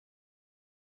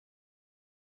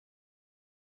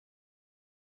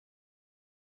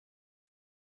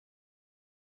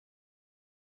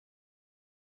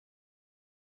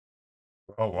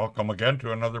Well, welcome again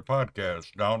to another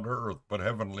podcast, Down to Earth but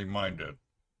Heavenly Minded.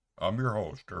 I'm your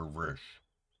host, Risch.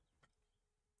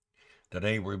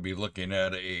 Today we'll be looking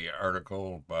at a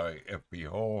article by F.B.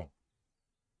 Hull,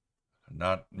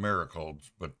 not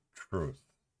miracles, but truth.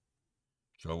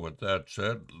 So with that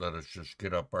said, let us just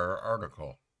get up our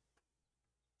article.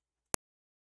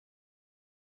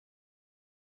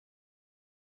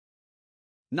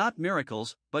 Not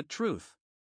miracles, but truth.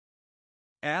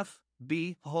 F.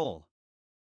 B. Hull.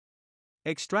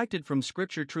 Extracted from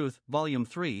Scripture Truth, Volume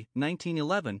 3,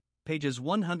 1911, pages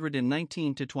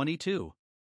 119 to 22.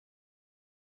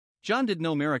 John did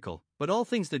no miracle, but all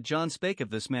things that John spake of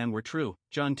this man were true.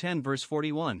 John 10 verse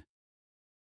 41.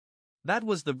 That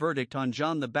was the verdict on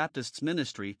John the Baptist's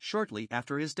ministry shortly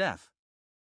after his death.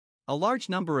 A large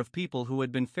number of people who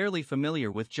had been fairly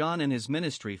familiar with John and his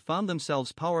ministry found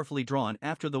themselves powerfully drawn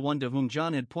after the one to whom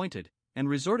John had pointed, and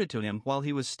resorted to him while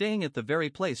he was staying at the very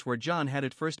place where John had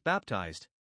at first baptized.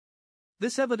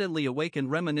 This evidently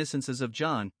awakened reminiscences of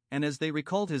John, and as they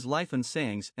recalled his life and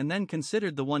sayings and then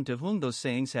considered the one to whom those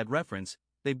sayings had reference,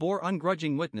 they bore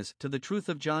ungrudging witness to the truth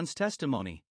of John's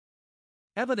testimony.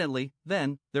 Evidently,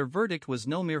 then, their verdict was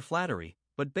no mere flattery,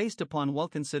 but based upon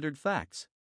well-considered facts.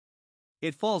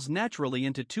 It falls naturally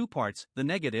into two parts, the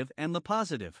negative and the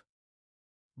positive.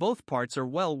 Both parts are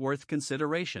well worth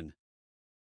consideration.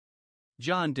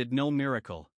 John did no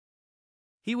miracle.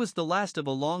 He was the last of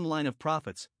a long line of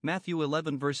prophets, Matthew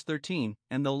 11 verse 13,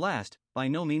 and though last, by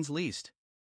no means least.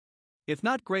 If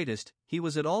not greatest, he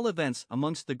was at all events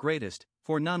amongst the greatest,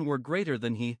 for none were greater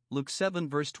than he, Luke 7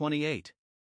 verse 28.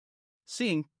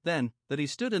 Seeing, then, that he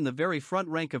stood in the very front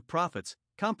rank of prophets,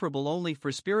 comparable only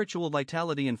for spiritual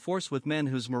vitality and force with men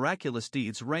whose miraculous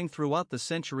deeds rang throughout the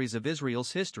centuries of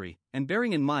Israel's history, and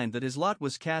bearing in mind that his lot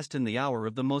was cast in the hour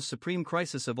of the most supreme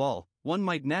crisis of all, one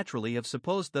might naturally have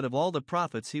supposed that of all the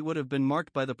prophets he would have been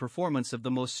marked by the performance of the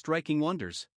most striking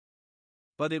wonders.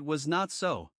 But it was not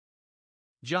so.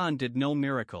 John did no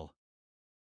miracle.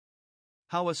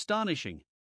 How astonishing!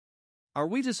 Are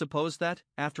we to suppose that,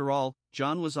 after all,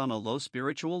 John was on a low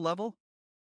spiritual level?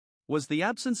 Was the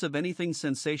absence of anything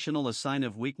sensational a sign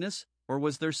of weakness, or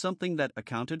was there something that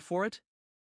accounted for it?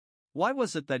 Why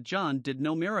was it that John did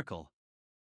no miracle?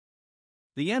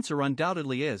 The answer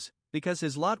undoubtedly is, because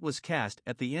his lot was cast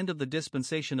at the end of the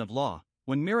dispensation of law,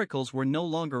 when miracles were no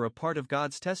longer a part of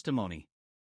God's testimony.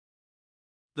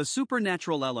 The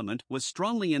supernatural element was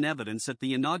strongly in evidence at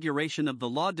the inauguration of the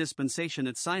law dispensation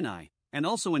at Sinai, and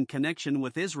also in connection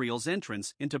with Israel's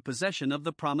entrance into possession of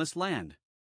the promised land.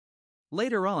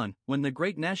 Later on, when the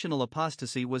great national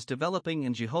apostasy was developing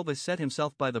and Jehovah set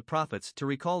himself by the prophets to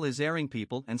recall his erring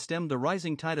people and stem the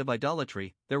rising tide of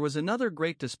idolatry, there was another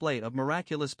great display of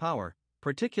miraculous power,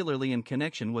 particularly in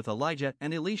connection with Elijah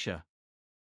and Elisha.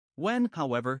 When,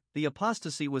 however, the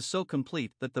apostasy was so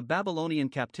complete that the Babylonian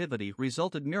captivity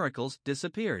resulted, miracles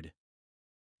disappeared.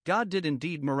 God did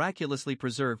indeed miraculously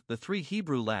preserve the 3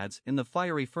 Hebrew lads in the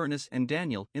fiery furnace and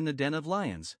Daniel in the den of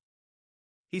lions.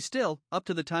 He still, up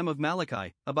to the time of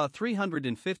Malachi, about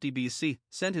 350 BC,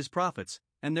 sent his prophets,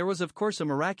 and there was of course a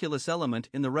miraculous element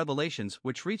in the revelations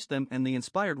which reached them and the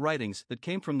inspired writings that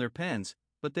came from their pens,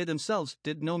 but they themselves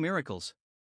did no miracles.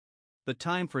 The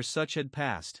time for such had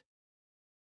passed.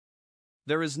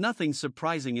 There is nothing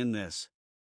surprising in this.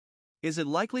 Is it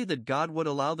likely that God would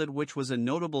allow that which was a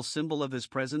notable symbol of his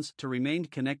presence to remain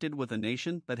connected with a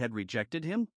nation that had rejected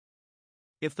him?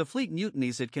 If the fleet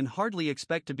mutinies, it can hardly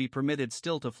expect to be permitted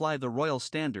still to fly the royal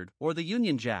standard or the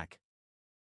Union Jack.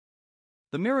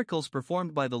 The miracles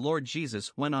performed by the Lord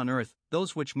Jesus when on earth,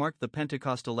 those which marked the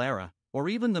Pentecostal era, or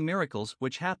even the miracles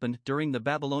which happened during the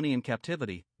Babylonian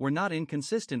captivity, were not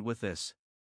inconsistent with this.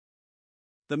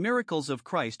 The miracles of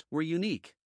Christ were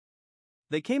unique.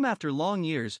 They came after long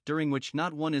years during which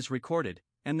not one is recorded,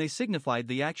 and they signified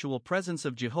the actual presence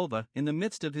of Jehovah in the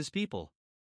midst of his people.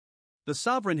 The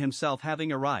sovereign himself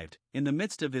having arrived, in the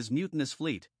midst of his mutinous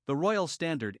fleet, the royal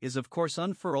standard is of course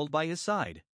unfurled by his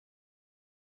side.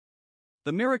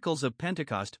 The miracles of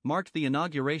Pentecost marked the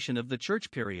inauguration of the church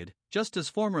period, just as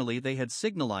formerly they had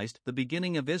signalized the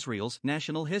beginning of Israel's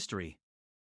national history.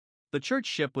 The church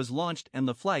ship was launched and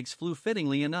the flags flew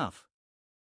fittingly enough.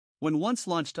 When once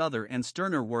launched, other and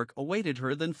sterner work awaited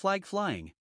her than flag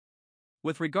flying.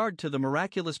 With regard to the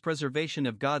miraculous preservation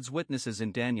of God's witnesses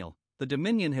in Daniel, the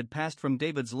dominion had passed from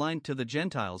David's line to the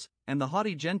Gentiles, and the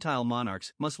haughty Gentile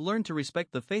monarchs must learn to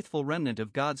respect the faithful remnant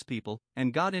of God's people,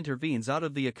 and God intervenes out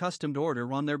of the accustomed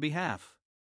order on their behalf.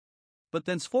 But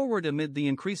thenceforward, amid the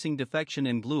increasing defection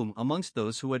and gloom amongst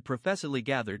those who had professedly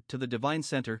gathered to the divine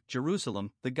center,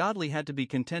 Jerusalem, the godly had to be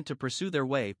content to pursue their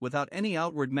way without any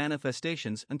outward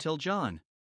manifestations until John.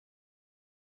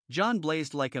 John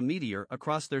blazed like a meteor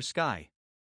across their sky.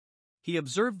 He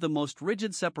observed the most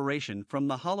rigid separation from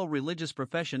the hollow religious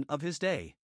profession of his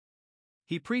day.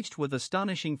 He preached with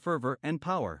astonishing fervor and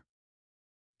power.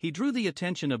 He drew the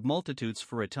attention of multitudes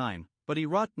for a time, but he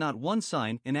wrought not one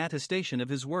sign in attestation of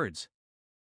his words.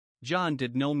 John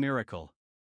did no miracle.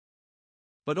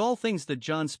 But all things that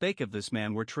John spake of this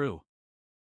man were true.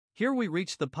 Here we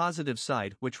reach the positive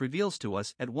side, which reveals to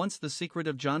us at once the secret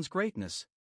of John's greatness.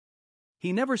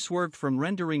 He never swerved from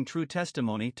rendering true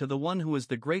testimony to the one who is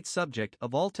the great subject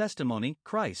of all testimony,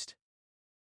 Christ.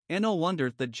 And no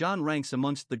wonder that John ranks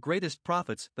amongst the greatest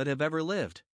prophets that have ever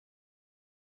lived.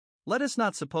 Let us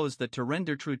not suppose that to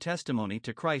render true testimony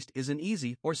to Christ is an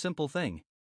easy or simple thing.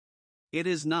 It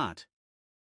is not.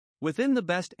 Within the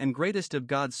best and greatest of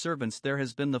God's servants there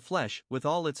has been the flesh with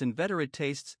all its inveterate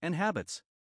tastes and habits.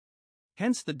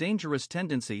 Hence the dangerous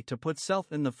tendency to put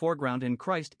self in the foreground and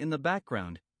Christ in the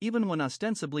background, even when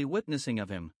ostensibly witnessing of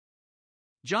him.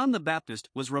 John the Baptist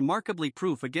was remarkably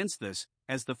proof against this,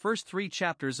 as the first 3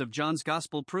 chapters of John's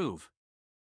Gospel prove.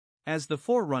 As the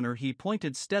forerunner he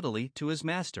pointed steadily to his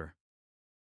Master.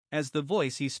 As the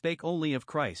voice he spake only of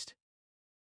Christ.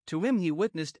 To him he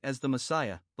witnessed as the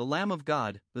Messiah, the Lamb of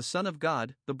God, the Son of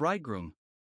God, the Bridegroom.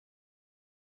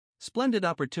 Splendid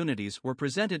opportunities were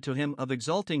presented to him of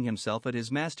exalting himself at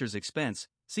his Master's expense,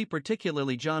 see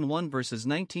particularly John 1 verses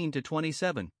 19 to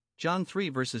 27, John 3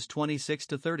 verses 26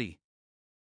 to 30.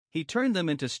 He turned them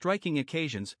into striking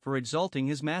occasions for exalting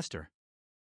his Master.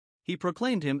 He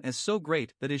proclaimed him as so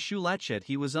great that his shoe latchet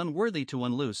he was unworthy to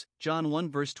unloose, John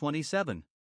 1 verse 27.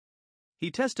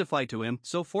 He testified to him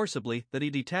so forcibly that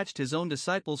he detached his own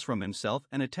disciples from himself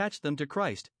and attached them to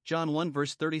Christ, John 1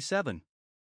 verse 37.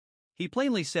 He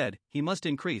plainly said, he must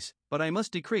increase, but I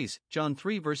must decrease, John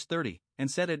 3 verse 30,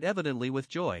 and said it evidently with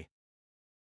joy.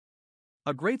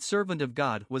 A great servant of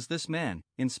God was this man,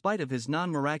 in spite of his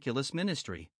non-miraculous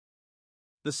ministry.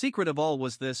 The secret of all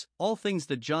was this: all things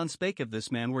that John spake of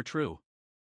this man were true.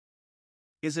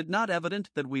 Is it not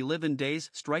evident that we live in days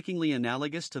strikingly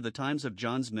analogous to the times of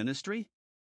John's ministry?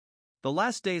 The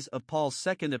last days of Paul's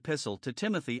second epistle to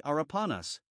Timothy are upon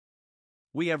us.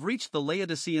 We have reached the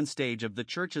Laodicean stage of the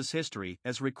Church's history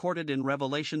as recorded in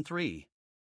Revelation 3.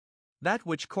 That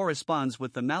which corresponds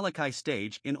with the Malachi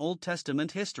stage in Old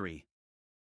Testament history.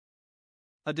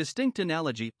 A distinct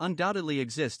analogy undoubtedly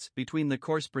exists between the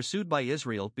course pursued by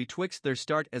Israel betwixt their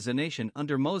start as a nation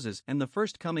under Moses and the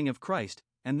first coming of Christ,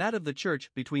 and that of the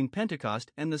Church between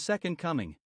Pentecost and the second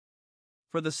coming.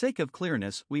 For the sake of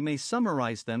clearness, we may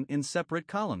summarize them in separate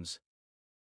columns.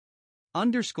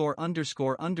 Underscore.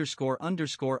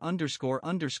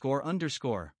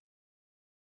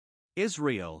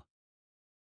 Israel.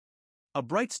 A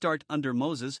bright start under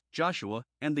Moses, Joshua,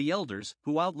 and the elders,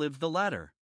 who outlived the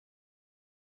latter.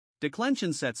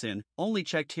 Declension sets in, only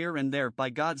checked here and there by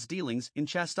God's dealings in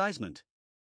chastisement.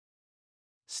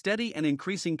 Steady and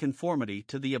increasing conformity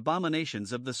to the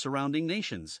abominations of the surrounding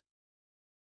nations.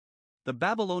 The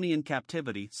Babylonian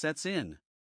captivity sets in.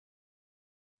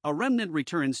 A remnant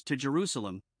returns to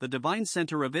Jerusalem, the divine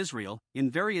center of Israel, in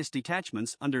various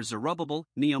detachments under Zerubbabel,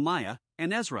 Nehemiah,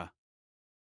 and Ezra.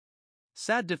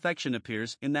 Sad defection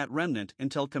appears in that remnant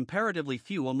until comparatively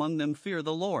few among them fear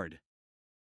the Lord.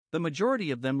 The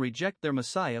majority of them reject their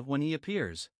Messiah when he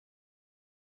appears.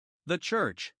 The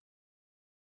Church.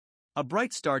 A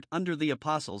bright start under the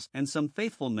apostles and some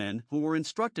faithful men who were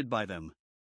instructed by them.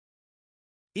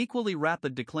 Equally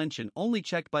rapid declension only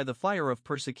checked by the fire of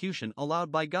persecution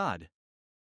allowed by God.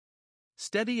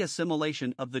 Steady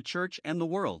assimilation of the Church and the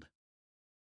world.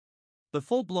 The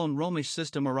full-blown Romish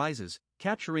system arises,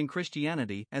 capturing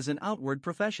Christianity as an outward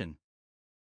profession.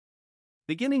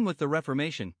 Beginning with the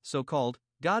Reformation, so-called,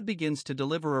 God begins to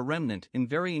deliver a remnant in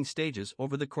varying stages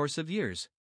over the course of years.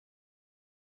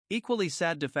 Equally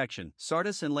sad defection,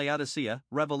 Sardis and Laodicea,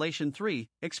 Revelation 3,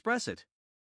 express it.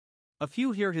 A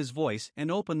few hear his voice and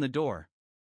open the door.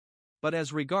 But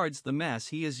as regards the mass,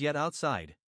 he is yet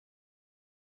outside.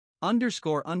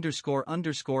 Underscore.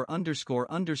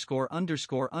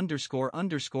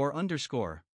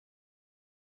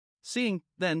 Seeing,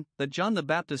 then, that John the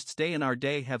Baptist's day and our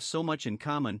day have so much in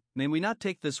common, may we not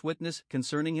take this witness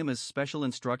concerning him as special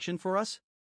instruction for us?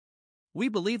 We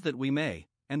believe that we may,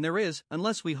 and there is,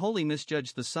 unless we wholly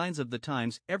misjudge the signs of the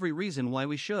times, every reason why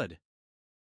we should.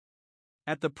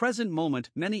 At the present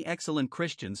moment, many excellent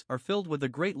Christians are filled with a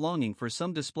great longing for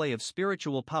some display of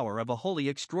spiritual power of a wholly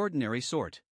extraordinary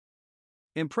sort.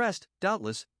 Impressed,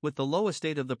 doubtless, with the low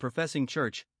estate of the professing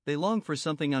Church, they long for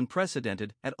something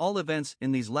unprecedented, at all events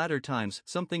in these latter times,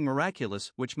 something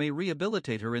miraculous which may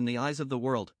rehabilitate her in the eyes of the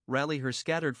world, rally her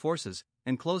scattered forces,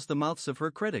 and close the mouths of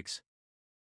her critics.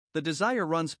 The desire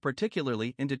runs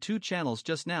particularly into two channels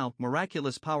just now: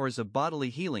 miraculous powers of bodily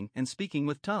healing and speaking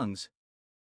with tongues.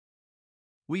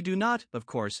 We do not, of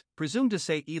course, presume to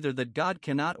say either that God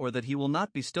cannot or that He will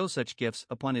not bestow such gifts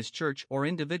upon His church or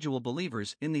individual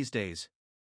believers in these days.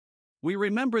 We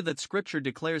remember that Scripture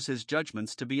declares His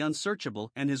judgments to be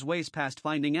unsearchable and His ways past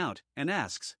finding out, and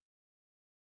asks,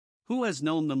 "Who has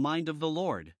known the mind of the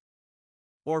Lord?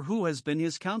 Or who has been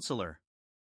His counselor?"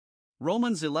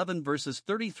 Romans 11 verses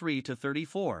 33 to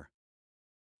 34.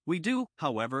 We do,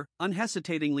 however,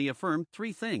 unhesitatingly affirm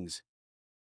three things.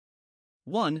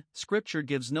 1. Scripture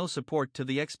gives no support to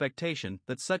the expectation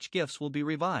that such gifts will be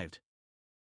revived.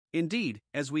 Indeed,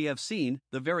 as we have seen,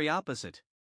 the very opposite.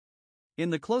 In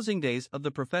the closing days of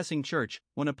the professing church,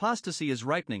 when apostasy is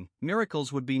ripening,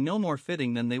 miracles would be no more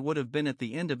fitting than they would have been at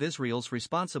the end of Israel's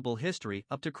responsible history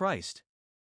up to Christ.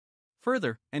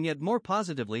 Further, and yet more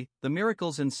positively, the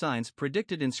miracles and signs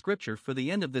predicted in Scripture for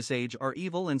the end of this age are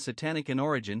evil and satanic in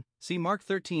origin. See Mark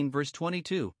 13 verse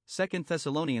 22, 2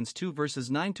 Thessalonians 2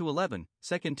 verses 9 to 11,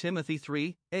 2 Timothy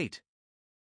 3, 8.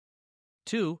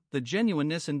 2. The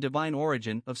genuineness and divine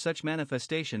origin of such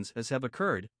manifestations as have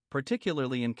occurred,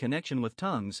 particularly in connection with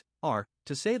tongues, are,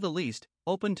 to say the least,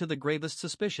 open to the gravest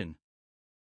suspicion.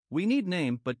 We need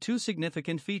name but two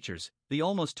significant features: the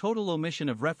almost total omission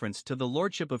of reference to the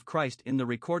Lordship of Christ in the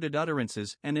recorded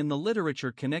utterances and in the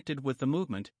literature connected with the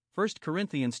movement. 1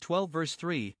 Corinthians 12 verse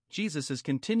 3, Jesus is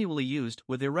continually used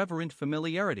with irreverent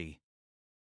familiarity.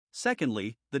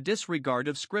 Secondly, the disregard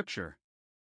of Scripture.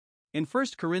 In 1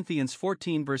 Corinthians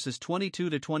 14 verses 22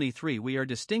 to 23 we are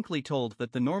distinctly told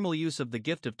that the normal use of the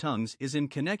gift of tongues is in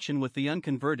connection with the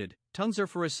unconverted. Tongues are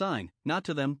for a sign, not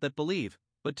to them that believe,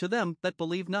 but to them that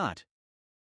believe not.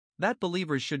 That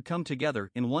believers should come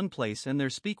together in one place and there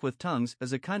speak with tongues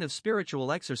as a kind of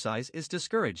spiritual exercise is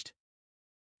discouraged.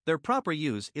 Their proper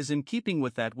use is in keeping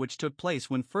with that which took place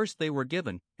when first they were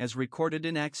given, as recorded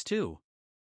in Acts 2.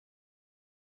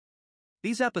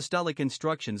 These apostolic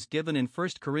instructions given in 1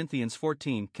 Corinthians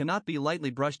 14 cannot be lightly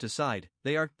brushed aside.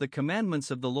 They are the commandments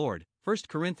of the Lord, 1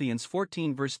 Corinthians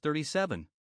 14 verse 37.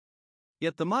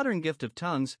 Yet the modern gift of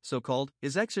tongues, so called,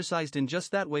 is exercised in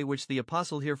just that way which the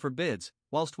apostle here forbids,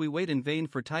 whilst we wait in vain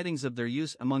for tidings of their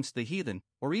use amongst the heathen,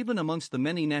 or even amongst the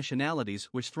many nationalities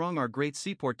which throng our great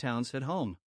seaport towns at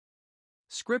home.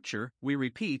 Scripture, we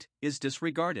repeat, is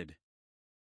disregarded.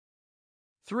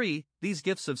 3. These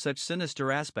gifts of such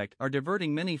sinister aspect are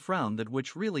diverting many from that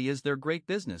which really is their great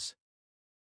business.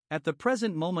 At the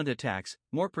present moment attacks,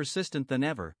 more persistent than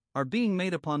ever, are being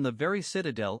made upon the very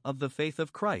citadel of the faith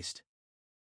of Christ.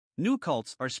 New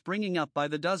cults are springing up by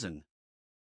the dozen.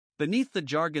 Beneath the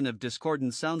jargon of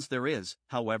discordant sounds there is,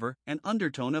 however, an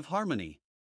undertone of harmony.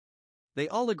 They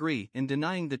all agree in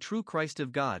denying the true Christ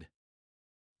of God.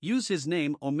 Use His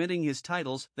name omitting His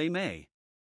titles, they may.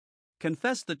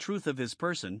 Confess the truth of His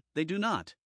person, they do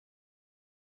not.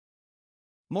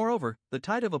 Moreover, the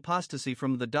tide of apostasy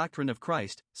from the doctrine of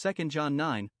Christ, 2 John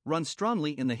 9, runs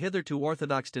strongly in the hitherto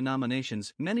orthodox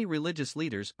denominations. Many religious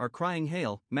leaders are crying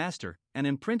 "Hail, Master," and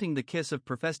imprinting the kiss of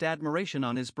professed admiration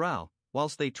on His brow,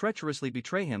 whilst they treacherously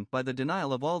betray Him by the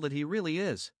denial of all that He really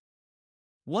is.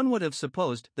 One would have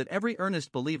supposed that every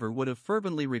earnest believer would have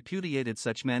fervently repudiated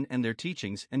such men and their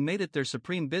teachings and made it their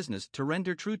supreme business to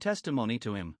render true testimony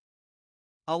to Him.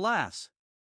 Alas!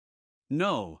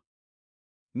 No.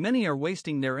 Many are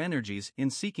wasting their energies in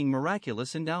seeking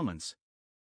miraculous endowments.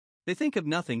 They think of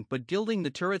nothing but gilding the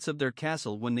turrets of their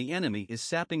castle when the enemy is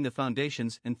sapping the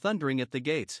foundations and thundering at the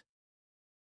gates.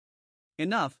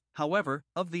 Enough, however,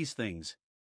 of these things.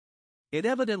 It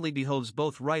evidently behoves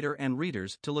both writer and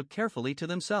readers to look carefully to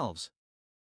themselves.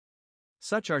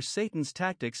 Such are Satan's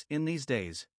tactics in these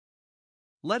days.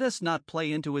 Let us not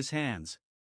play into his hands.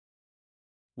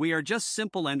 We are just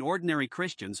simple and ordinary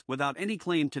Christians without any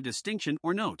claim to distinction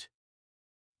or note.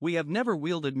 We have never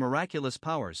wielded miraculous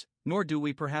powers, nor do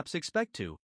we perhaps expect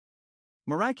to.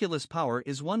 Miraculous power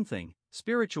is one thing,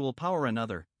 spiritual power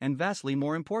another, and vastly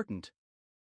more important.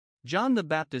 John the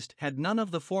Baptist had none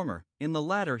of the former, in the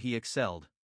latter he excelled.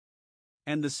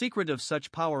 And the secret of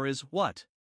such power is what?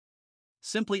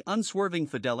 Simply unswerving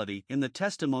fidelity in the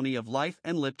testimony of life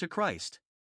and lip to Christ.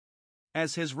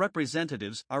 As His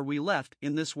representatives are we left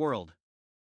in this world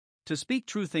to speak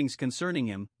true things concerning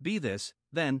Him. Be this,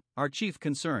 then, our chief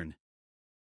concern.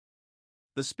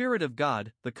 The Spirit of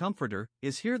God, the Comforter,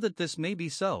 is here that this may be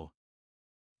so.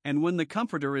 And when the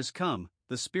Comforter is come,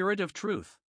 the Spirit of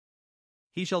truth,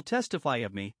 He shall testify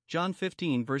of me. John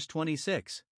 15 verse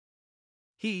 26.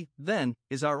 He, then,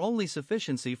 is our only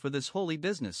sufficiency for this holy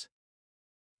business.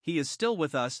 He is still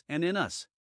with us and in us.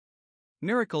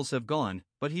 Miracles have gone,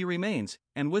 but he remains,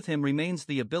 and with him remains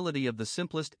the ability of the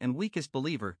simplest and weakest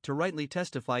believer to rightly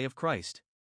testify of Christ.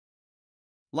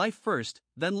 Life first,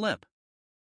 then lip.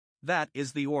 That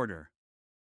is the order.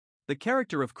 The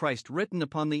character of Christ written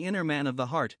upon the inner man of the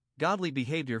heart, godly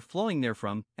behavior flowing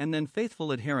therefrom, and then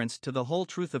faithful adherence to the whole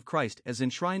truth of Christ as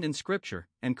enshrined in Scripture,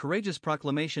 and courageous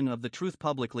proclamation of the truth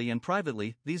publicly and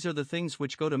privately, these are the things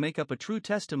which go to make up a true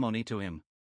testimony to him.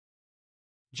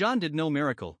 John did no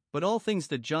miracle, but all things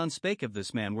that John spake of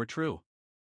this man were true.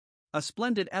 A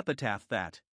splendid epitaph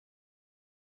that.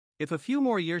 If a few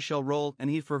more years shall roll and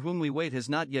he for whom we wait has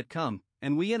not yet come,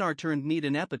 and we in our turn need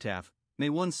an epitaph, may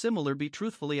one similar be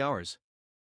truthfully ours.